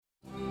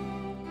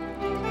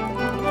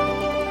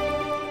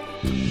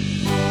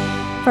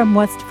from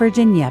West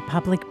Virginia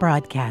Public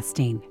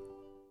Broadcasting.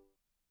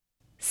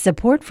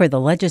 Support for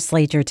the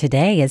legislature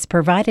today is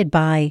provided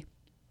by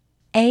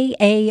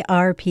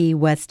AARP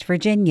West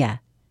Virginia,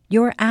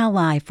 your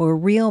ally for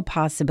real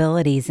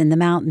possibilities in the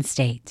Mountain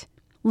State.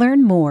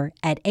 Learn more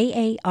at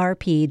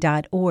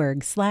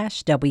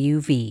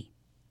aarp.org/WV.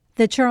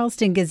 The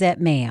Charleston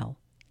Gazette-Mail,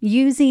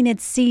 using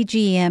its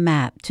CGM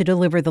app to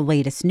deliver the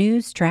latest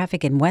news,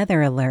 traffic, and weather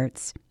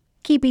alerts,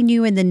 keeping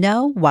you in the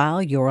know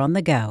while you're on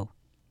the go.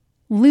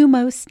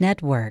 Lumos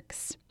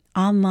Networks,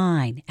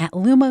 online at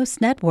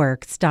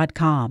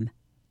lumosnetworks.com.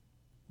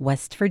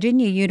 West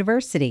Virginia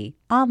University,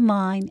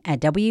 online at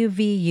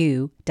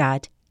wvu.edu.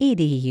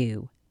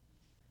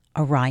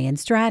 Orion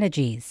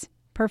Strategies,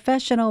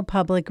 professional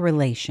public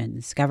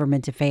relations,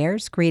 government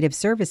affairs, creative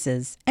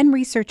services, and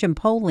research and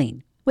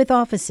polling, with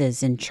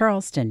offices in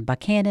Charleston,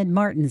 Buchanan,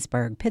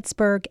 Martinsburg,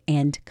 Pittsburgh,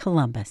 and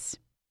Columbus.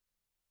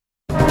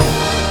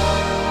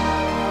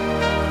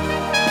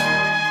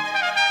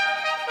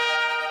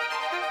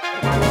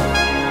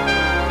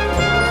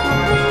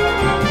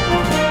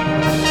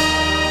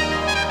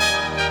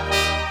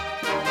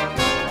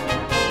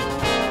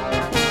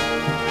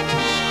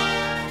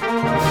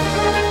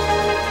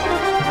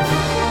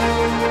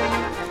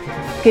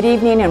 Good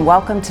evening and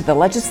welcome to the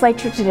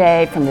Legislature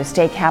Today from the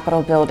State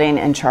Capitol Building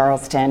in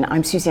Charleston.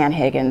 I'm Suzanne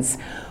Higgins.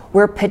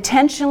 We're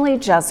potentially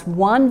just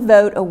one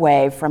vote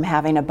away from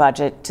having a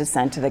budget to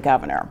send to the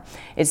governor.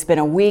 It's been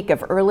a week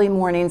of early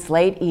mornings,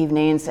 late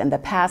evenings, and the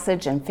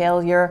passage and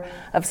failure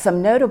of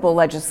some notable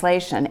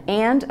legislation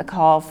and a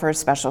call for a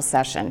special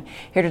session.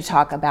 Here to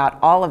talk about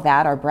all of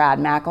that are Brad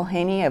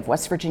McElhaney of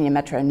West Virginia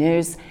Metro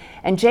News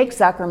and Jake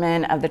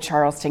Zuckerman of the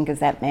Charleston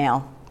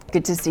Gazette-Mail.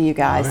 Good to see you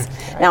guys.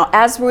 Right. Now,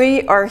 as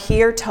we are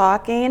here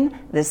talking,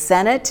 the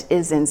Senate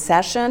is in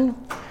session,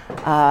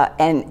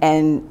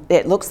 and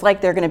it looks like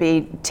they're going to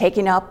be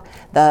taking up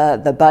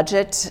the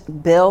budget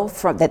bill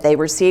that they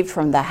received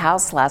from the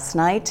House last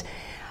night.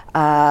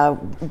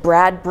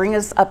 Brad, bring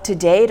us up to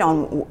date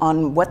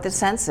on what the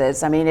sense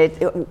is. I mean,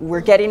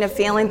 we're getting a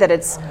feeling that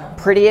it's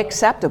pretty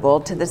acceptable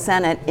to the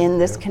Senate in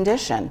this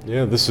condition.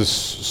 Yeah, this is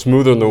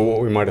smoother than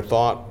what we might have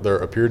thought. There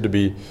appeared to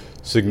be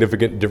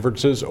significant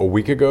differences a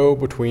week ago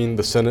between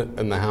the Senate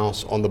and the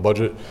House on the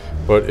budget,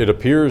 but it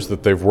appears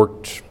that they've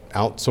worked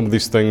out some of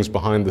these things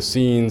behind the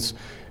scenes,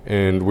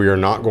 and we are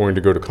not going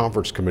to go to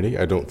conference committee,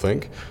 I don't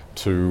think,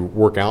 to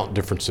work out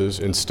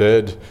differences.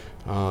 Instead,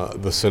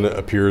 the Senate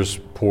appears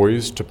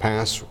poised to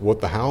pass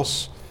what the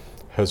House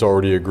has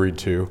already agreed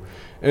to.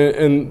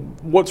 And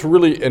what's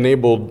really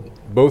enabled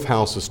both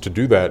houses to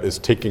do that is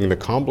taking the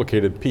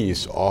complicated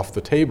piece off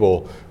the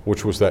table,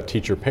 which was that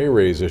teacher pay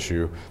raise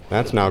issue.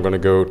 That's now going to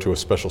go to a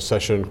special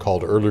session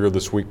called earlier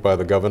this week by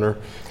the governor.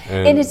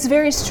 And it's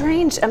very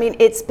strange. I mean,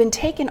 it's been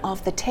taken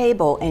off the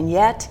table, and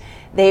yet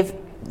they've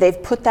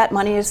put that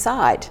money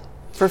aside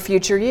for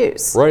future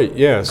use. Right,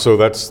 yeah, so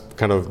that's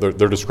kind of,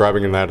 they're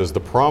describing that as the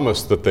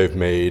promise that they've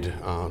made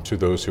to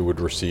those who would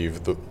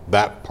receive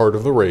that part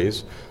of the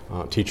raise,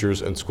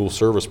 teachers and school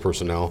service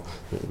personnel.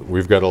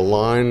 We've got a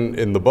line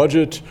in the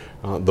budget,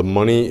 the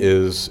money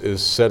is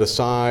set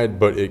aside,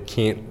 but it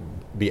can't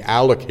be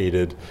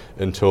allocated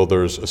until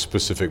there's a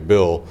specific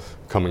bill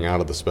coming out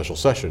of the special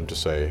session to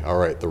say, all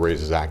right, the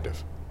raise is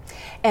active.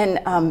 And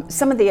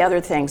some of the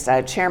other things,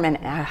 Chairman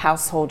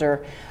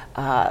Householder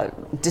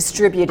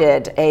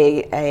distributed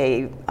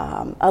a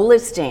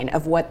listing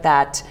of what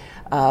that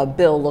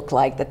bill looked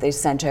like that they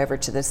sent over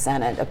to the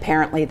Senate,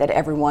 apparently that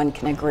everyone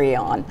can agree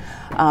on,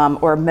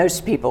 or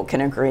most people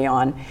can agree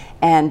on.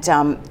 And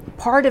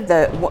part of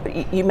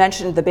you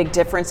mentioned the big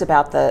difference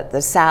about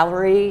the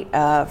salary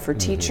for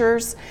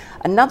teachers.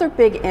 Another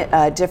big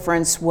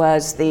difference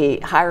was the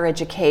higher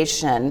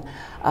education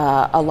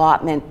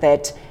allotment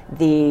that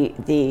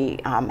the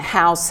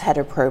House had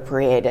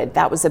appropriated.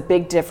 That was a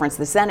big difference.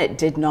 The Senate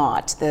did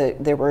not.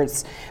 There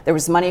was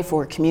money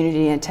for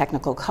community and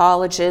technical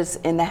colleges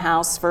in the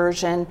House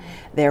version.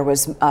 There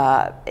was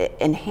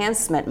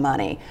enhancement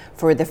money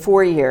for the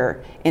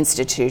four-year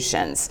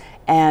institutions.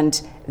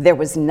 And there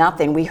was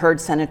nothing. We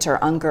heard Senator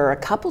Unger a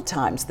couple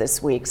times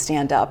this week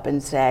stand up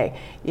and say,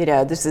 you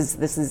know, this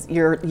is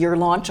your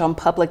launch on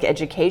public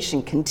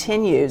education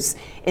continues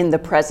in the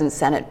present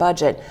Senate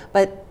budget.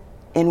 But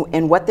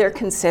in what they're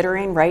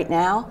considering right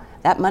now,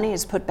 that money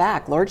is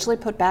largely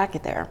put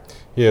back there.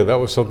 Yeah, that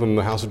was something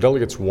the House of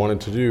Delegates wanted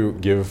to do,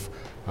 give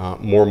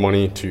more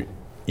money to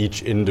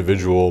each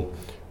individual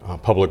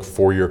public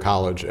four-year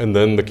college, and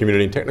then the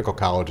community and technical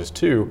colleges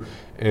too.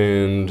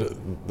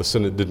 And the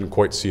Senate didn't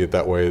quite see it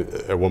that way.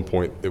 At one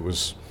point, it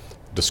was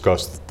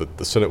discussed that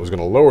the Senate was going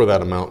to lower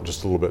that amount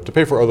just a little bit to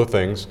pay for other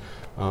things.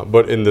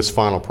 But in this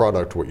final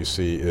product, what you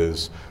see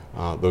is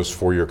those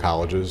four-year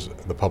colleges,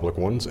 the public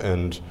ones,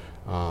 and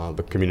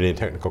the community and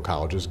technical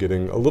colleges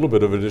getting a little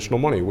bit of additional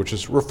money, which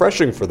is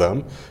refreshing for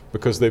them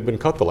because they've been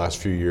cut the last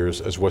few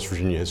years as West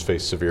Virginia has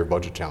faced severe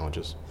budget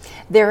challenges.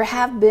 There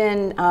have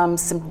been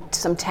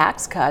some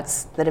tax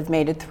cuts that have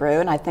made it through,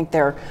 and I think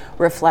they're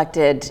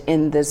reflected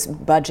in this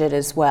budget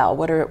as well.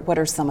 What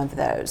are some of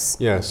those?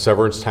 Yeah,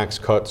 severance tax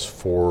cuts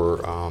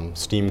for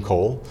steam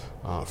coal,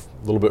 a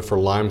little bit for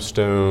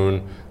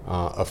limestone,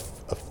 a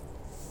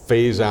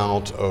phase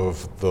out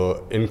of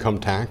the income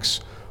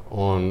tax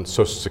on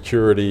Social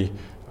Security.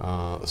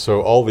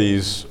 So all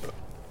these,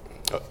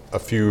 a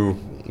few,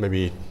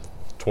 maybe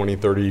 20,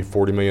 30,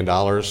 $40 million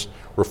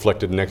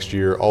reflected next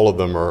year, all of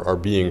them are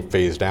being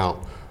phased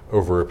out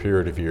over a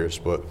period of years.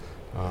 But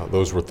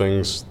those were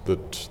things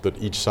that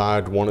each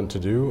side wanted to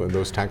do, and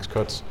those tax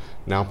cuts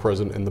now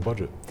present in the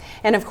budget.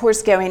 And of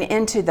course, going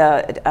into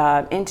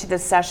the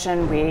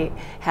session, we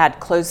had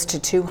close to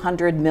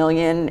 $200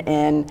 million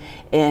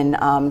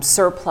in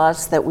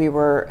surplus that we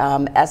were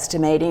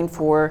estimating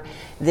for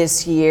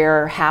this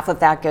year. Half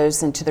of that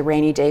goes into the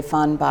rainy day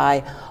fund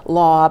by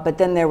law, but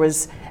then there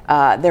was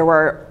a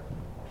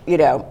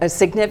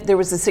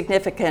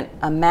significant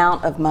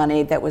amount of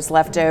money that was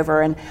left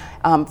over, and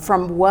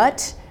from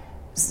what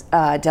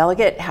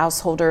Delegate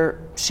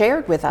Householder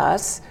shared with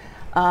us,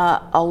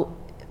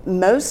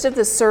 most of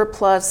the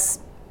surplus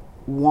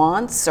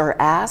wants or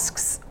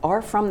asks are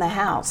from the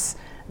House.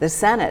 The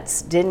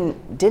Senate's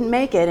didn't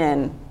make it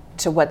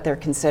into what they're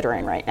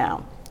considering right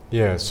now.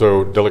 Yeah,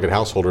 so Delegate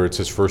Householder, it's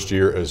his first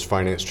year as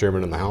finance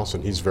chairman in the House,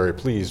 and he's very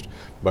pleased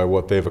by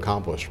what they've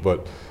accomplished.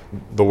 But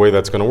the way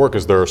that's going to work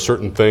is there are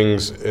certain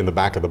things in the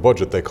back of the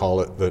budget, they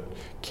call it, that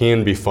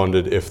can be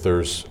funded if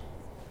there's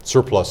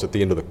surplus at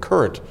the end of the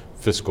current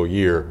fiscal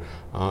year.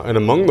 And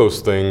among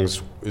those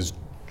things is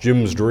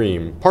Jim's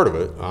Dream, part of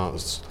it.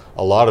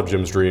 A lot of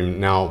Jim's Dream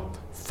now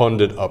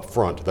funded up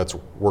front. That's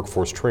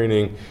workforce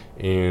training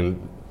and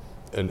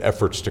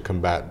efforts to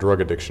combat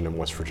drug addiction in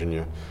West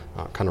Virginia,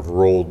 kind of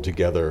rolled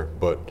together.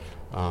 But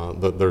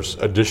there's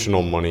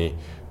additional money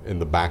in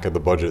the back of the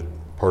budget,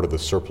 part of the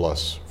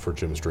surplus for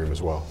Jim's Dream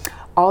as well.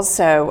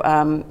 Also,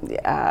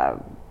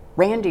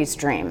 Randy's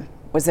Dream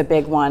was a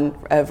big one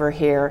over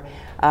here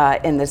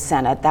in the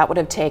Senate. That would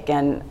have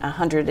taken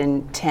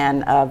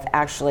 110 of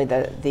actually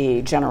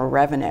the general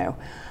revenue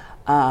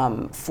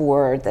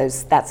for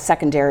that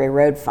secondary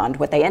road fund.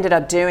 What they ended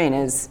up doing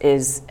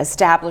is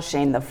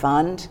establishing the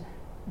fund,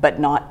 but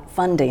not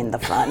funding the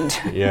fund.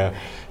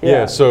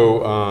 Yeah.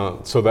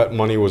 So that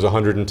money was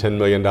 $110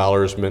 million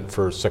meant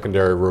for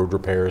secondary road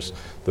repairs.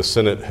 The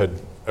Senate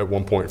had at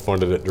one point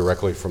funded it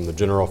directly from the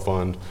general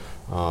fund.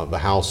 The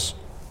House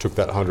took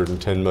that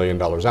 $110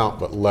 million out,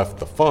 but left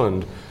the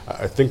fund.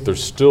 I think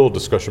there's still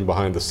discussion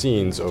behind the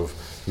scenes of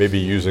maybe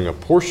using a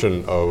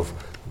portion of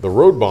the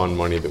road bond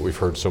money that we've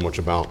heard so much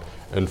about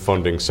and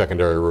funding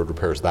secondary road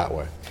repairs that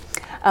way.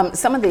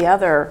 Some of the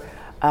other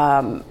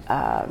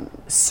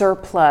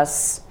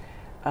surplus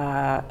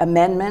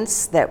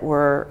amendments that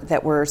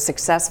were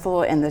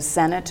successful in the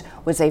Senate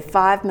was a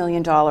 $5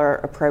 million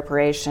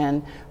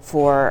appropriation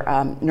for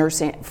a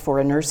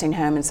nursing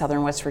home in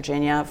southern West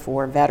Virginia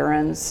for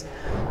veterans,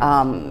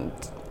 an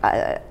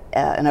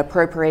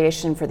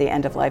appropriation for the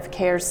end-of-life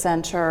care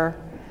center,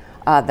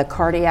 the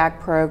cardiac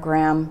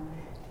program.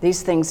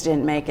 These things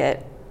didn't make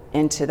it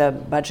into the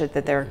budget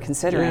that they're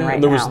considering right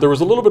now. There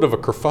was a little bit of a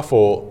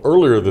kerfuffle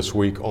earlier this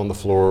week on the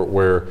floor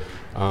where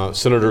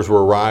senators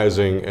were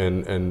rising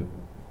and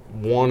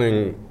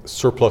wanting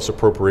surplus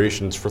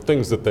appropriations for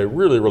things that they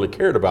really, really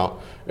cared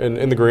about. And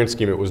in the grand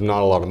scheme, it was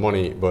not a lot of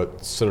money,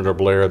 but Senator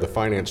Blair, the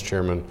finance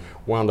chairman,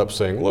 wound up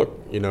saying, look,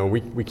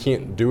 we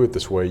can't do it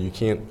this way. You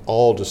can't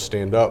all just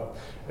stand up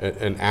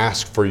and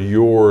ask for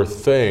your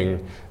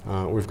thing.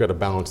 We've got to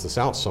balance this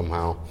out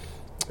somehow.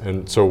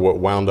 And so what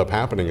wound up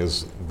happening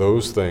is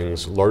those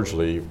things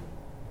largely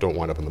don't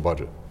wind up in the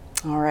budget.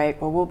 All right.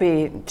 Well, we'll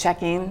be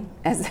checking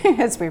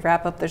as we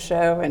wrap up the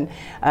show and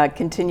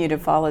continue to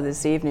follow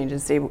this evening to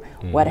see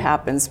what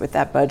happens with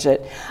that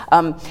budget.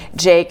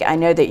 Jake, I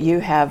know that you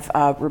have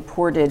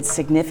reported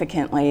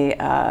significantly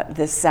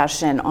this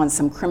session on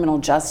some criminal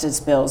justice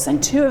bills,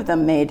 and two of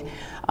them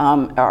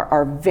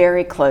are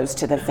very close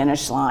to the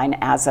finish line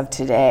as of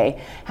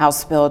today.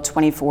 House Bill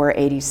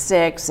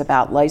 2486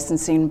 about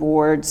licensing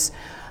boards,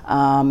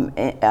 and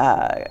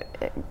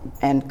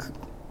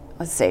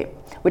let's see,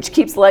 which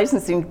keeps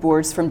licensing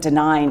boards from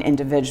denying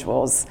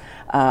individuals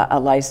a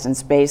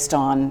license based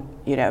on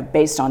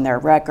their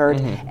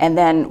record, and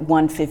then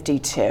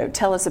 152.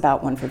 Tell us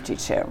about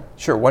 152.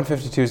 Sure,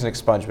 152 is an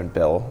expungement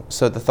bill.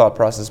 So the thought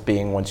process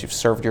being once you've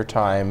served your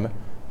time,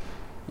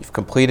 you've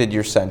completed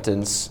your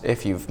sentence,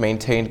 if you've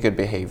maintained good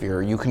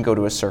behavior, you can go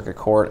to a circuit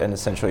court and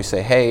essentially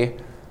say, hey,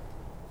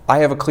 I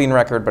have a clean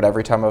record, but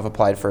every time I've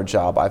applied for a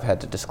job, I've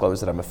had to disclose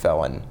that I'm a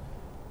felon.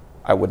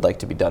 I would like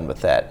to be done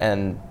with that.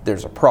 And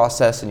there's a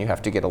process, and you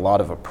have to get a lot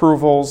of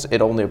approvals.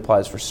 It only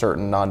applies for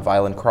certain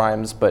nonviolent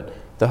crimes, but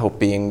the hope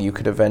being you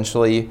could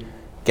eventually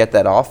get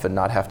that off and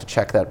not have to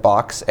check that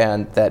box,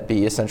 and that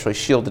be essentially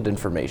shielded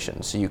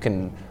information. So you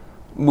can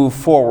move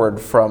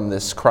forward from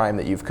this crime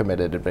that you've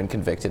committed and been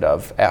convicted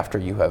of after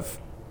you have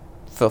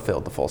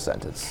fulfilled the full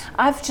sentence.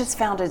 I've just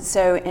found it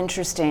so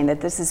interesting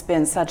that this has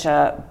been such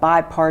a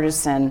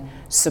bipartisan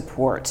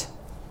support.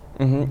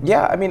 Mm-hmm.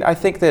 Yeah, I mean, I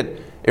think that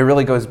it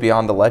really goes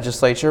beyond the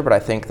legislature, but I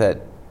think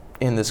that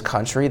in this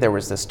country there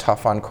was this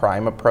tough on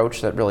crime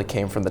approach that really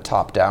came from the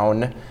top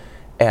down.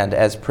 And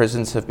as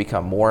prisons have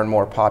become more and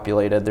more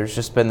populated, there's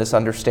just been this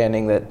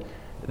understanding that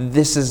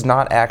this is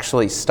not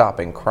actually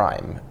stopping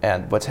crime,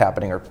 and what's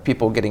happening are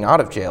people getting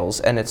out of jails,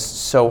 and it's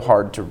so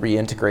hard to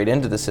reintegrate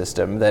into the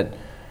system that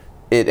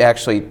it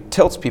actually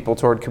tilts people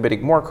toward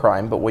committing more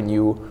crime. But when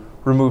you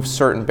remove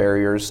certain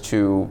barriers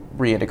to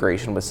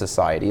reintegration with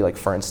society, like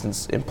for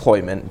instance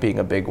employment being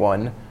a big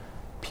one,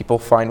 people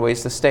find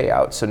ways to stay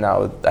out. So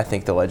now I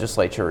think the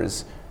legislature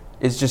is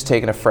just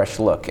taking a fresh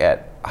look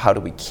at how do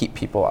we keep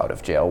people out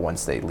of jail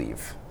once they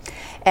leave.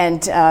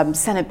 And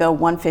Senate Bill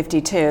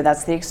 152,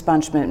 that's the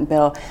expungement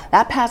bill,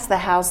 that passed the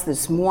House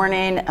this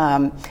morning.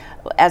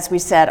 As we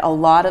said, a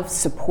lot of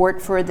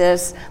support for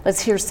this. Let's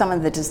hear some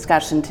of the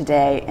discussion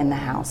today in the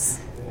House.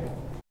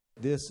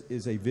 This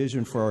is a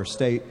vision for our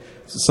state,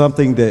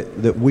 something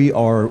that we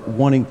are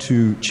wanting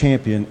to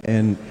champion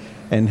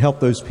and help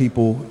those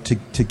people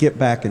to get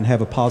back and have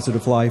a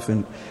positive life.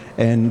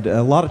 And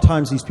a lot of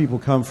times these people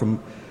come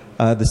from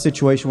the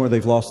situation where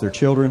they've lost their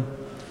children,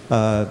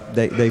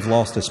 they've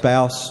lost a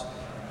spouse,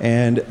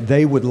 and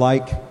they would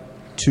like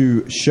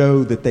to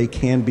show that they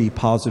can be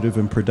positive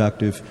and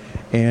productive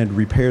and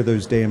repair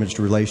those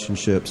damaged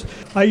relationships.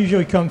 I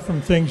usually come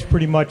from things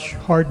pretty much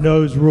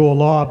hard-nosed rule of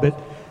law,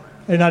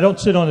 and I don't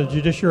sit on the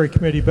Judiciary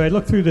Committee, but I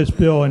look through this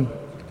bill, and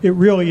it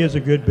really is a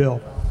good bill.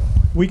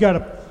 We got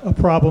a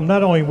problem,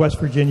 not only in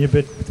West Virginia,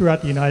 but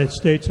throughout the United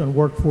States on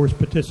workforce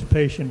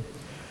participation.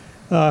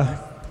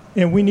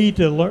 And we need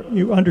to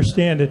you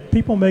understand that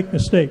people make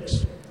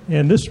mistakes.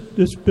 And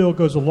this bill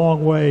goes a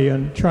long way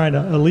in trying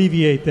to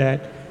alleviate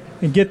that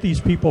and get these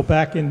people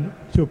back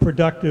into a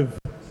productive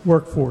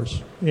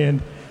workforce.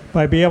 And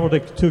by being able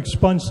to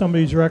expunge some of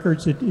these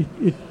records,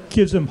 it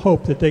gives them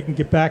hope that they can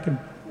get back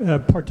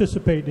and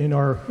participate in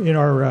our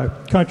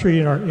country,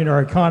 in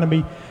our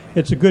economy.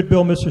 It's a good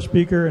bill, Mr.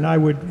 Speaker, and I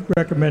would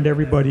recommend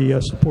everybody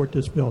support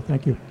this bill.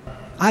 Thank you.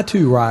 I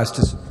too rise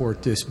to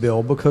support this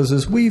bill because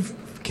as we've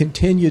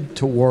continued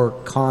to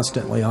work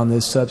constantly on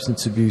this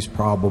substance abuse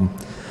problem,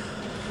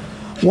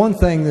 one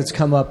thing that's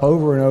come up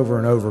over and over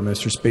and over,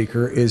 Mr.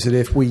 Speaker, is that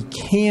if we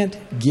can't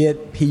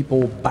get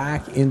people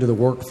back into the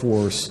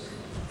workforce,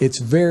 it's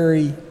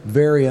very,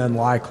 very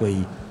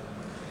unlikely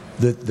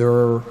that their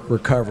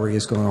recovery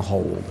is going to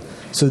hold.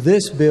 So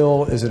this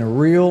bill is a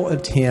real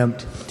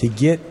attempt to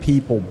get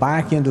people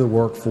back into the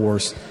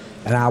workforce,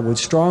 and I would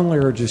strongly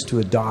urge us to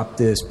adopt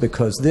this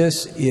because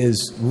this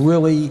is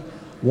really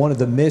one of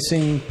the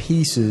missing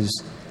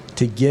pieces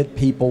to get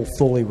people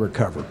fully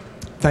recovered.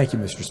 Thank you,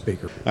 Mr.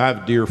 Speaker. I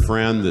have a dear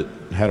friend that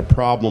had a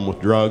problem with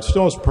drugs,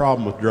 still has a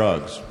problem with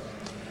drugs.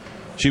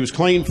 She was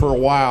clean for a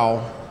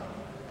while,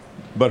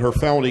 but her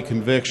felony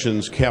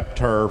convictions kept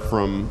her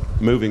from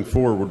moving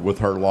forward with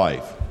her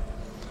life.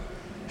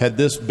 Had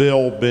this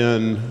bill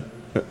been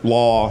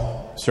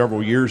law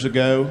several years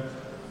ago,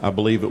 I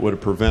believe it would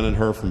have prevented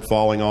her from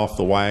falling off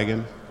the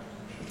wagon.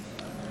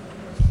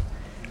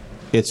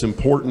 It's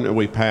important that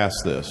we pass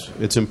this.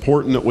 It's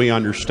important that we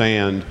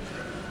understand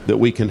that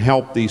we can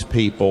help these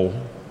people,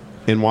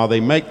 and while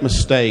they make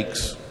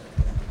mistakes,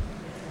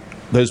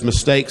 those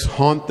mistakes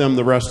haunt them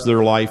the rest of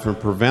their life and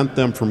prevent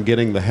them from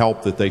getting the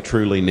help that they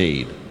truly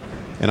need.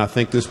 And I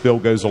think this bill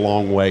goes a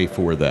long way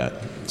for that.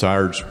 So I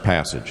urge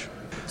passage.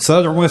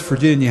 Southern West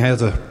Virginia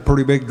has a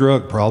pretty big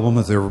drug problem,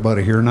 as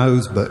everybody here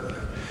knows, but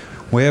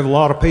we have a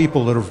lot of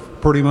people that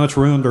have pretty much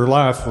ruined their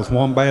life with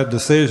one bad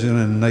decision,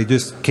 and they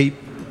just keep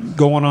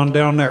going on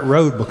down that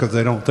road because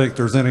they don't think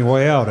there's any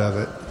way out of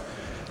it.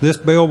 This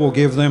bill will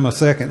give them a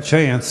second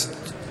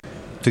chance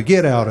to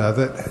get out of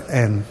it,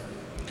 and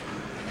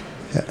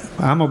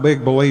I'm a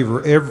big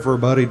believer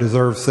everybody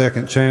deserves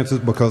second chances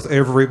because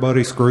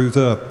everybody screws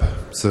up.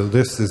 So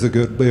this is a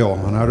good bill,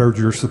 and I'd urge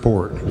your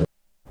support.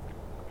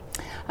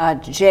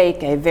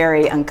 Jake, a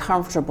very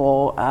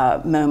uncomfortable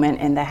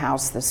moment in the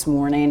House this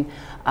morning.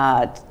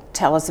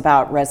 Tell us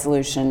about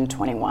Resolution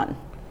 21.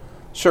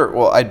 Sure.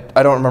 Well, I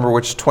don't remember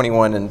which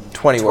 21 and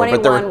 20 were,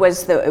 but there were,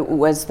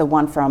 was the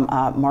one from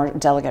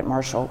Delegate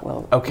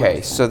Marshall. Okay,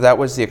 so that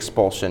was the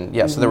expulsion.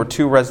 Yeah, so there were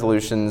two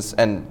resolutions,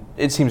 and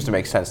it seems to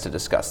make sense to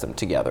discuss them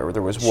together.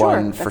 There was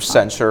one for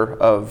censure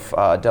of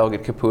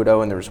Delegate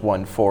Caputo, and there was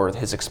one for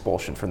his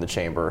expulsion from the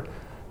chamber.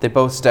 They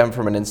both stem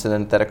from an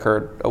incident that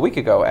occurred a week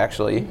ago,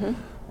 actually,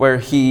 where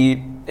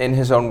he, in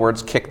his own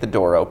words, kicked the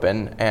door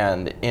open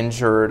and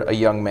injured a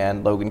young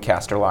man, Logan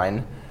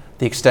Casterline.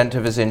 The extent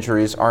of his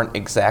injuries aren't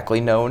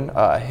exactly known.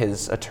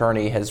 His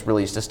attorney has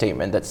released a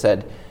statement that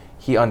said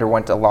he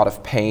underwent a lot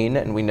of pain,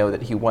 and we know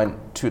that he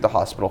went to the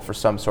hospital for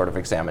some sort of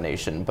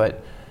examination.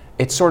 But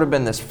it's sort of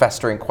been this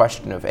festering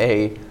question of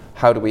A,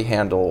 how do we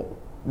handle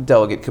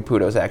Delegate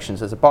Caputo's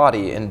actions as a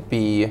body, and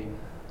B,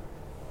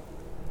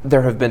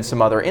 there have been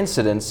some other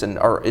incidents, and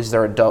is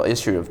there a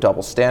issue of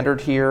double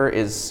standard here?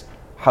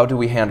 How do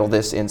we handle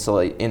this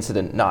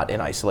incident not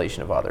in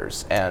isolation of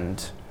others?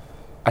 And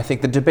I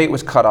think the debate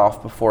was cut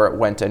off before it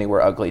went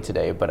anywhere ugly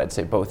today, but I'd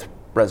say both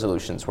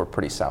resolutions were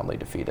pretty soundly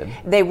defeated.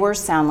 They were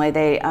soundly.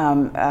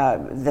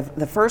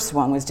 The first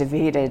one was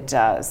defeated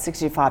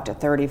 65 to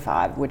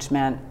 35, which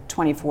meant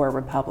 24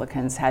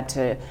 Republicans had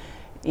to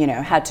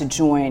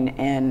join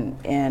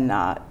in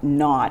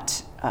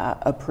not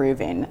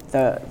approving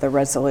the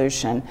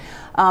resolution.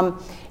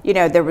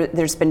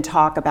 There's been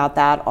talk about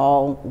that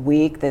all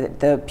week, that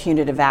the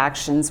punitive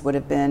actions would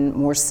have been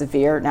more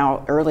severe.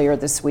 Now, earlier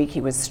this week, he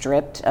was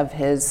stripped of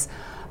his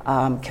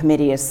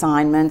committee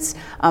assignments.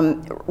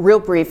 Real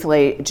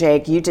briefly,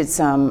 Jake, you did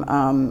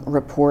some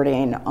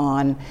reporting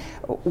on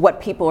what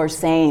people are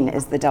saying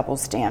is the double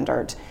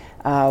standard.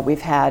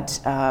 We've had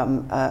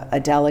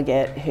a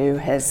delegate who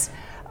has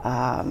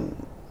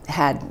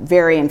had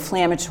very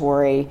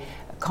inflammatory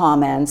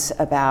comments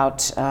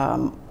about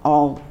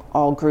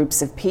all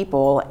groups of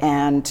people,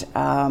 and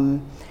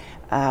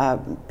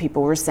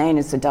people were saying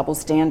it's a double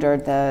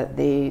standard.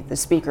 The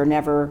speaker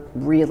never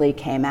really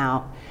came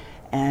out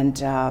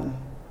and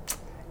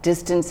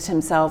distanced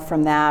himself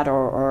from that,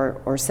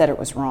 or said it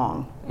was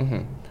wrong.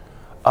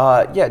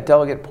 Mm-hmm.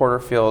 Delegate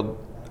Porterfield,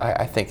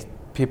 I think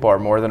people are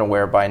more than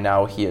aware by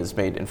now, he has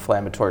made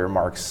inflammatory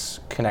remarks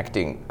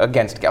connecting I'll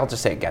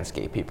just say against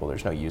gay people,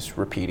 there's no use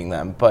repeating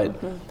them, but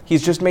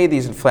he's just made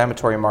these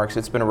inflammatory remarks.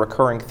 It's been a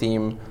recurring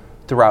theme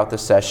throughout the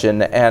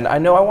session, and I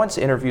know I once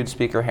interviewed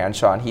Speaker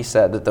Hanshaw, and he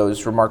said that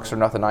those remarks are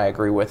nothing I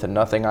agree with and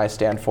nothing I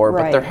stand for,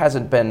 right. But there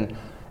hasn't been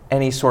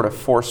any sort of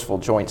forceful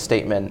joint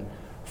statement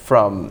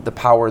from the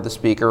power of the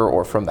Speaker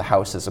or from the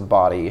House as a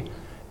body,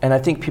 and I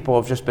think people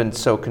have just been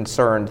so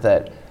concerned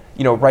that,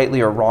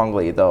 rightly or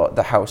wrongly,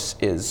 the House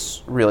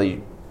is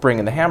really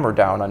bringing the hammer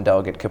down on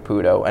Delegate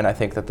Caputo, and I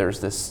think that there's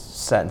this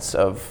sense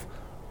of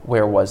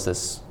where was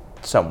this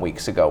some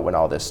weeks ago when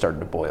all this started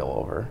to boil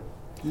over.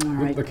 All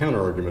right. The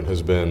counter-argument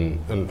has been,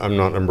 and I'm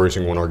not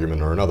embracing one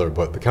argument or another,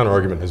 but the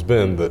counter-argument has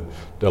been that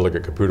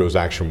Delegate Caputo's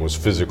action was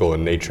physical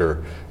in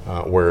nature,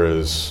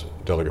 whereas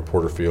Delegate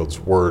Porterfield's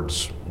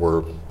words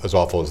were, as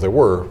awful as they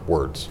were,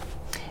 words.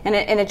 And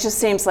it just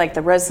seems like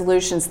the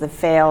resolutions that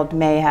failed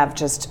may have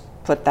just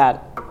put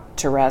that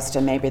to rest,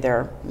 and maybe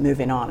they're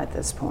moving on at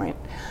this point.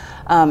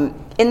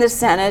 In the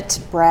Senate,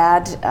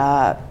 Brad,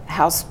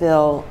 House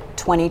Bill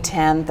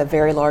 2010, the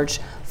very large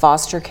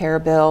foster care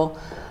bill,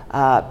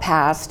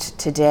 passed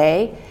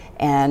today,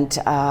 and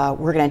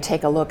we're going to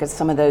take a look at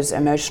some of those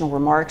emotional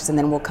remarks, and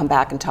then we'll come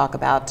back and talk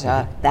about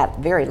that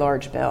very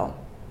large bill.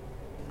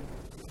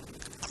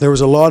 There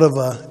was a lot of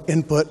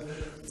input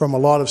from a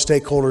lot of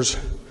stakeholders,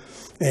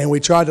 and we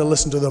tried to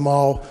listen to them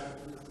all.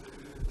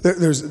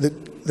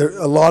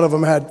 A lot of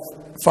them had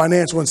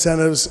financial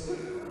incentives,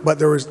 but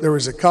there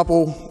was a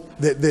couple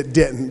that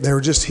didn't. They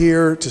were just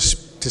here to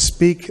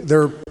speak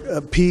their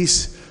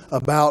piece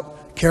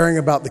about caring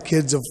about the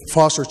kids of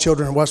foster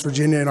children in West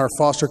Virginia and our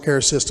foster care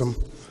system.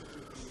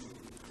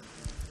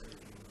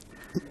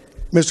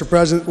 Mr.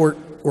 President,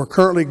 we're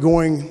currently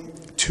going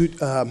to,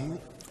 the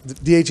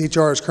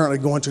DHHR is currently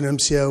going to an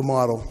MCO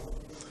model.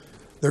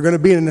 They're going to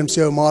be in an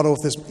MCO model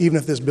even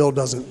if this bill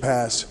doesn't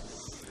pass.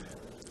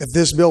 If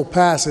this bill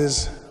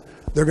passes,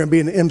 they're going to be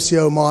in an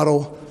MCO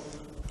model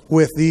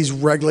with these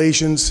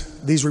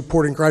regulations, these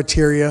reporting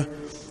criteria,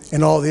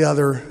 and all the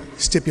other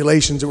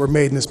stipulations that were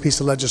made in this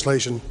piece of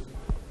legislation.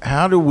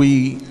 How do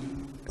we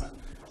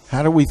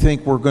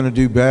think we're going to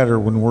do better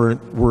when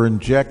we're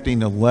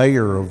injecting a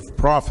layer of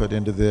profit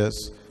into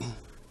this?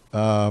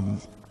 I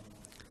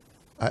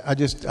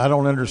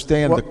don't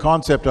understand the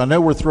concept. I know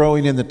we're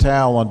throwing in the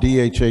towel on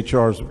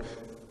DHHR's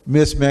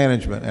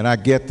mismanagement, and I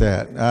get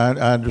that.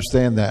 I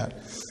understand that.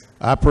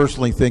 I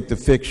personally think the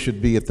fix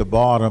should be at the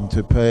bottom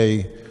to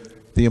pay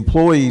the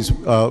employees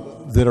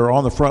that are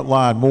on the front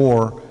line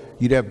more.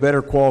 You'd have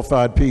better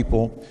qualified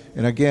people.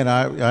 And again,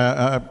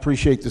 I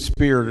appreciate the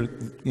spirit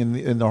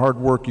in the hard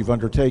work you've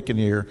undertaken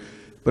here,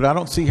 but I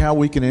don't see how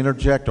we can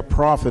interject a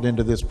profit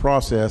into this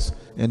process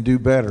and do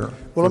better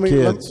for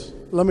kids.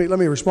 Let me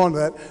respond to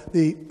that.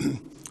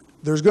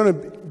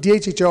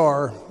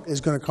 DHHR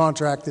is going to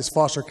contract this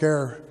foster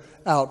care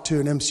out to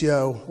an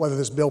MCO, whether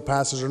this bill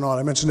passes or not.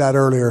 I mentioned that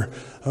earlier.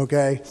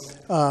 Okay,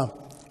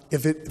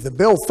 if the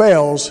bill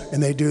fails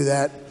and they do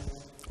that,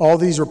 all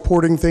these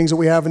reporting things that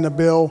we have in the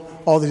bill,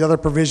 all these other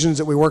provisions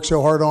that we work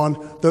so hard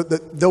on,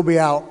 they'll be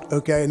out.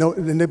 Okay,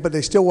 but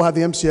they still will have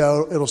the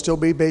MCO. It'll still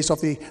be based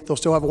off they'll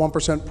still have a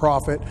 1%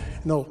 profit,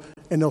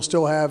 and they'll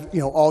still have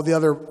all the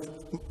other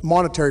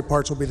monetary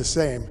parts will be the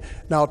same.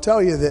 Now I'll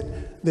tell you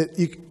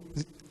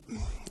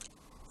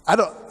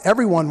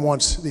everyone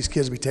wants these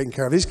kids to be taken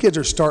care of. These kids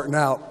are starting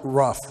out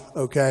rough,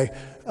 okay?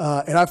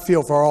 And I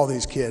feel for all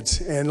these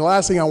kids. And the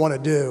last thing I want to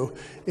do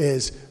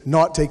is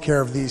not take care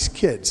of these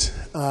kids.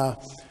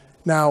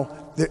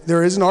 Now,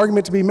 there is an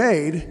argument to be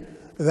made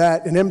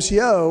that an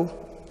MCO,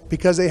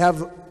 because they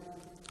have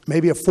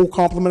maybe a full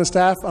complement of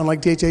staff,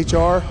 unlike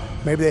DHHR,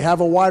 Maybe they have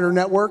a wider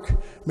network.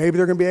 Maybe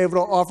they're going to be able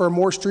to offer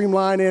more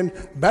streamlined and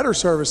better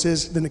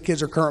services than the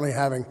kids are currently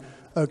having.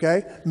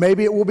 Okay?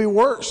 Maybe it will be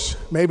worse.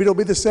 Maybe it'll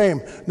be the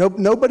same.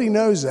 Nobody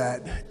knows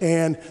that.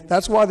 And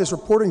that's why this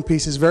reporting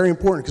piece is very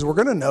important, because we're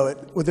going to know it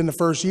within the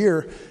first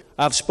year.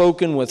 I've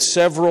spoken with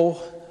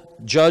several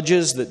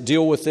judges that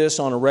deal with this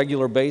on a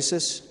regular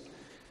basis.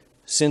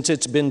 Since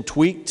it's been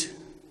tweaked,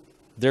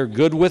 they're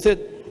good with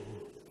it.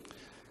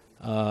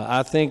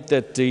 I think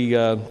that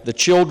the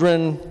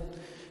children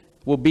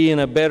will be in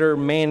a better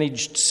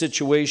managed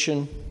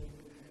situation.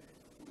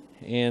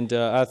 And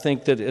I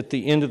think that at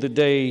the end of the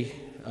day,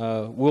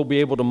 we'll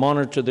be able to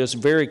monitor this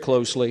very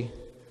closely.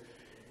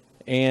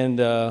 And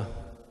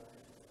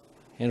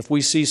if we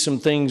see some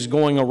things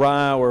going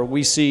awry, or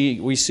we see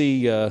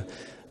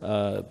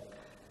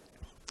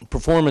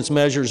performance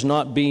measures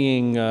not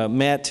being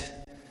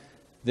met,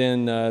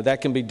 then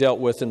that can be dealt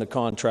with in the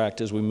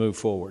contract as we move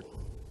forward.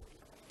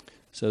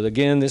 So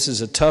again, this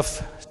is a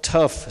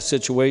tough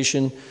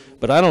situation,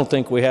 but I don't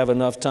think we have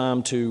enough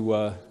time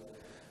to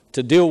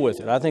deal with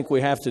it. I think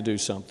we have to do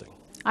something.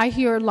 I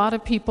hear a lot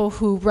of people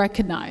who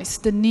recognize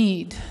the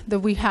need that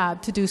we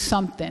have to do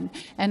something,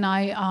 and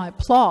I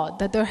applaud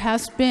that there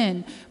has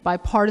been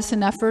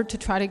bipartisan effort to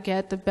try to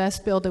get the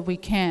best bill that we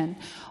can.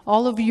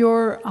 All of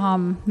your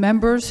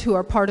members who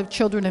are part of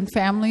Children and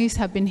Families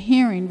have been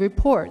hearing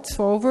reports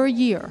for over a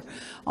year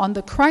on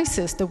the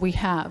crisis that we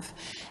have.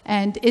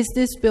 And is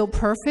this bill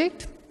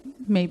perfect?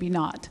 Maybe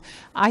not.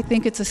 I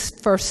think it's a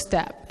first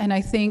step, and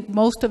I think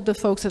most of the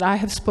folks that I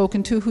have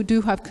spoken to who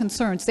do have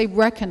concerns, they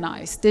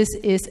recognize this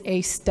is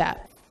a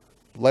step.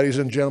 Ladies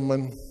and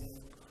gentlemen,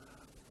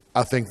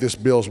 I think this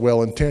bill is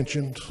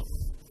well-intentioned.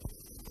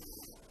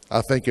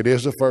 I think it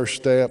is a first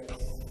step.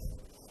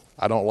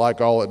 I don't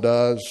like all it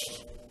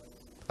does.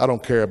 I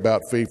don't care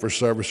about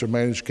fee-for-service or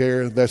managed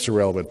care. That's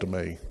irrelevant to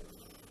me.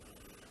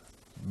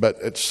 But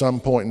at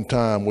some point in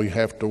time, we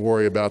have to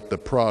worry about the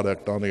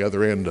product on the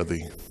other end of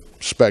the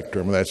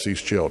spectrum, and that's these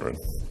children.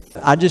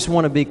 I just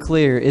want to be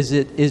clear, is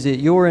it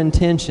your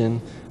intention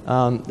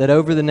that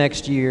over the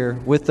next year,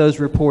 with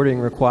those reporting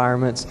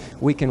requirements,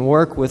 we can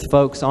work with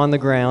folks on the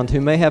ground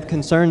who may have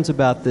concerns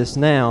about this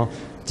now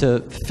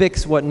to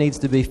fix what needs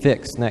to be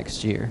fixed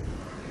next year?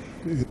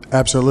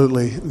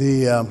 Absolutely.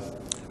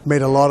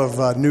 Made a lot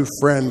of new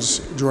friends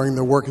during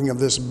the working of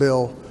this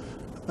bill,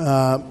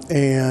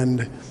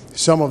 and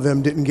some of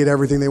them didn't get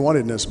everything they wanted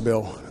in this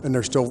bill, and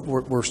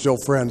we're still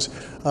friends.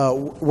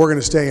 We're going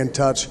to stay in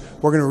touch.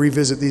 We're going to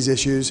revisit these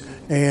issues,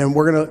 and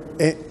we're going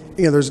to,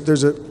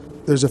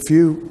 there's a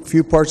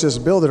few parts of this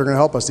bill that are going to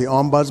help us. The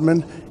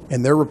Ombudsman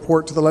and their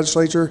report to the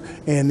legislature,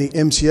 and the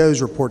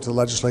MCO's report to the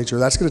legislature.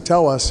 That's going to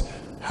tell us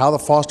how the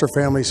foster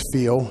families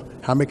feel,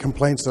 how many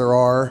complaints there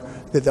are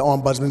that the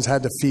Ombudsman's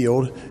had to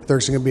field.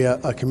 There's going to be a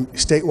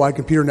statewide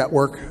computer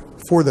network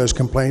for those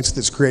complaints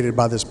that's created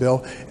by this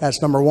bill.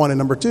 That's number one. And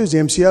number two is the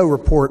MCO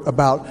report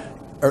about,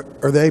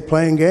 are they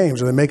playing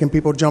games? Are they making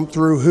people jump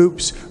through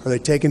hoops? Are they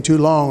taking too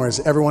long? Or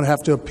does everyone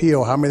have to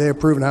appeal? How many they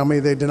approve and how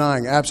many they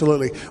denying?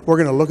 Absolutely. We're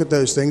going to look at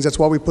those things. That's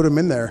why we put them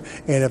in there.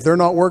 And if they're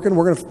not working,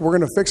 we're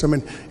going to fix them.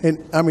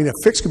 And I mean, a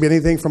fix could be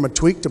anything from a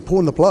tweak to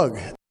pulling the plug.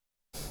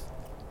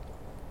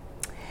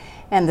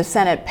 And the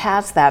Senate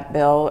passed that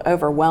bill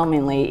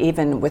overwhelmingly,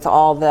 even with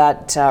all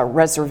that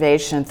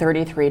reservation,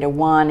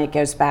 33-1. It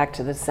goes back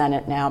to the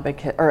Senate now,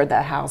 or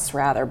the House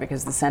rather,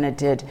 because the Senate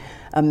did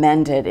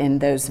amend it in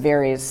those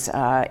various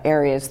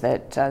areas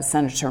that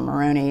Senator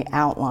Maroney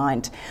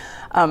outlined.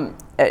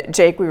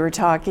 Jake, we were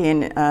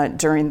talking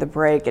during the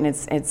break, and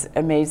it's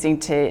amazing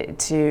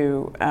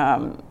to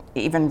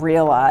even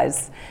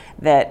realize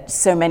that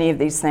so many of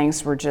these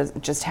things were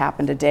just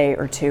happened a day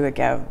or two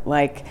ago,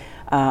 like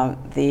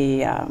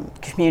the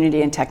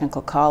Community and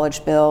Technical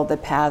College bill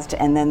that passed,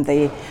 and then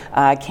the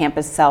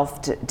Campus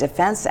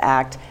Self-Defense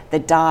Act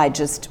that died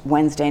just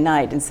Wednesday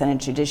night in Senate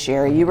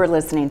Judiciary. You were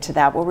listening to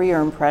that. What were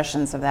your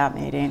impressions of that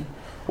meeting?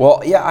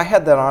 Well, yeah, I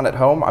had that on at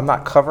home. I'm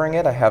not covering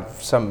it. I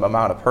have some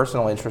amount of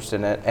personal interest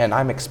in it, and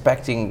I'm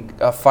expecting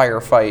a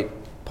firefight,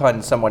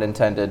 pun somewhat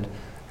intended,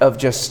 of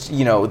just,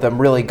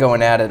 them really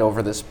going at it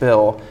over this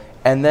bill.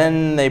 And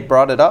then they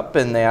brought it up,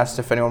 and they asked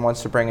if anyone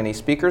wants to bring any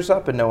speakers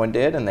up, and no one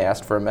did. And they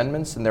asked for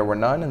amendments, and there were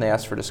none. And they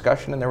asked for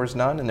discussion, and there was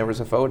none. And there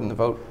was a vote, and the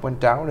vote went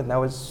down, and that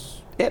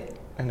was it.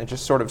 And it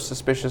just sort of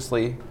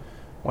suspiciously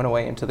went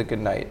away into the good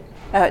night.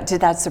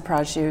 Did that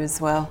surprise you as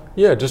well?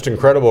 Yeah, just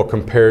incredible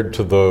compared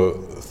to the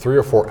 3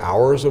 or 4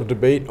 hours of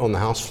debate on the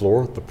House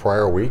floor the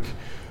prior week.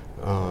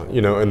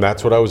 And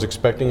that's what I was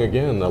expecting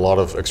again. A lot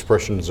of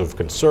expressions of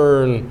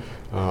concern,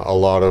 a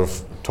lot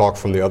of talk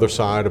from the other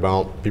side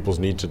about people's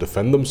need to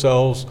defend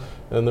themselves,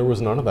 and there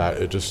was none of that.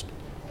 It just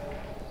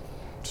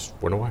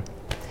went away.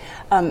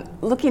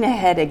 Looking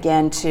ahead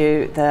again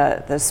to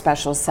the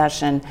special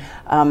session,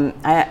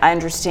 I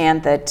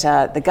understand that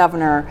the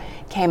governor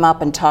came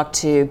up and talked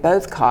to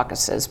both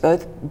caucuses,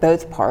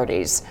 both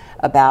parties,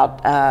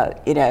 about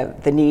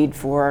the need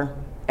for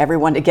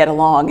everyone to get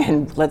along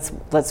and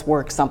let's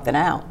work something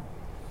out.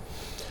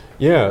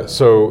 Yeah,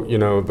 so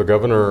the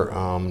governor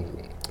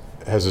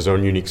has his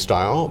own unique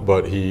style,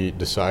 but he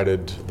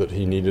decided that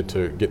he needed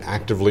to get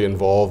actively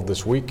involved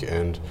this week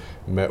and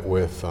met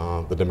with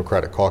the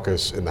Democratic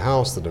caucus in the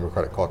House, the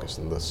Democratic caucus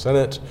in the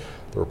Senate,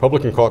 the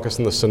Republican caucus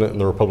in the Senate, and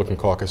the Republican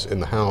caucus in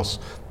the House.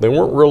 They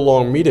weren't real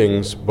long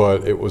meetings,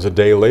 but it was a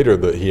day later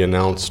that he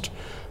announced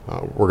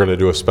we're going to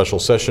do a special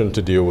session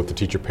to deal with the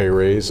teacher pay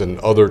raise and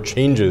other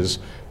changes,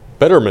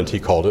 betterment he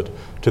called it,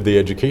 to the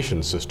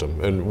education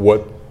system. And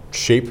what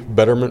shape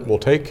betterment will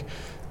take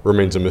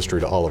remains a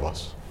mystery to all of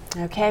us.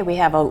 Okay, we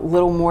have a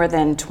little more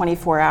than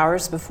 24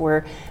 hours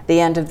before the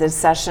end of this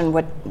session.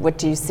 What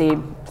do you see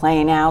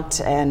playing out,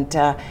 and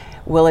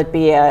will it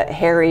be a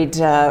harried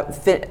race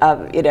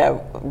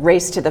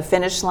to the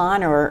finish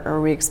line, or are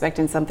we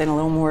expecting something a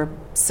little more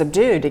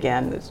subdued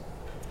again?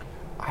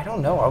 I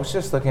don't know. I was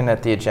just looking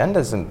at the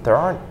agendas, and there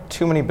aren't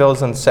too many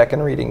bills on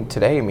second reading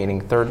today,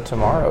 meaning third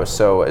tomorrow.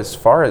 So as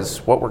far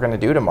as what we're going to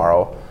do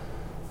tomorrow,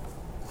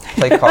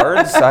 play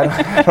cards?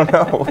 I don't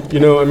know. You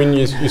know, I mean,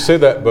 you say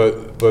that,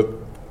 but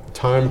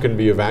time can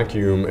be a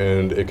vacuum,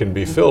 and it can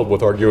be filled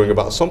with arguing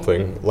about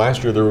something.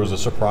 Last year there was a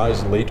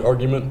surprise late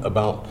argument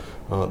about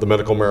the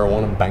medical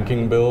marijuana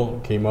banking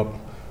bill. Came up,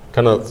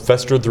 kind of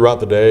festered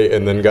throughout the day,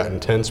 and then got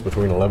intense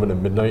between 11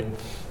 and midnight.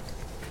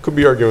 Could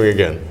be arguing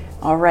again.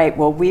 All right,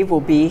 well, we will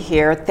be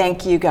here.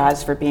 Thank you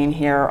guys for being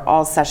here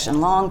all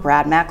session long.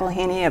 Brad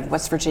McElhaney of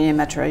West Virginia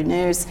Metro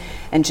News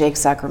and Jake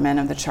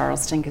Zuckerman of the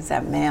Charleston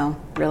Gazette-Mail.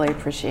 Really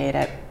appreciate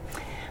it.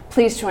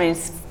 Please join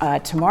us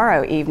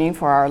tomorrow evening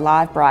for our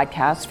live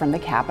broadcast from the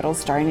Capitol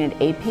starting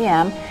at 8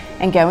 p.m.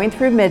 and going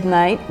through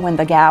midnight when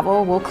the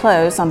gavel will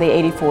close on the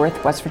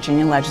 84th West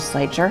Virginia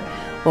Legislature.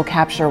 We'll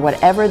capture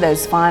whatever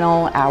those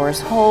final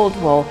hours hold.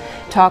 We'll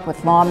talk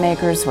with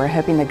lawmakers. We're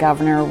hoping the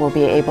governor will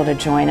be able to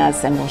join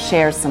us, and we'll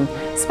share some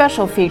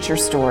special feature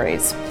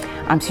stories.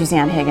 I'm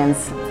Suzanne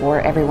Higgins for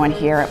everyone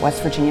here at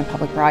West Virginia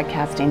Public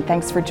Broadcasting.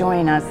 Thanks for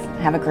joining us.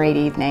 Have a great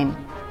evening.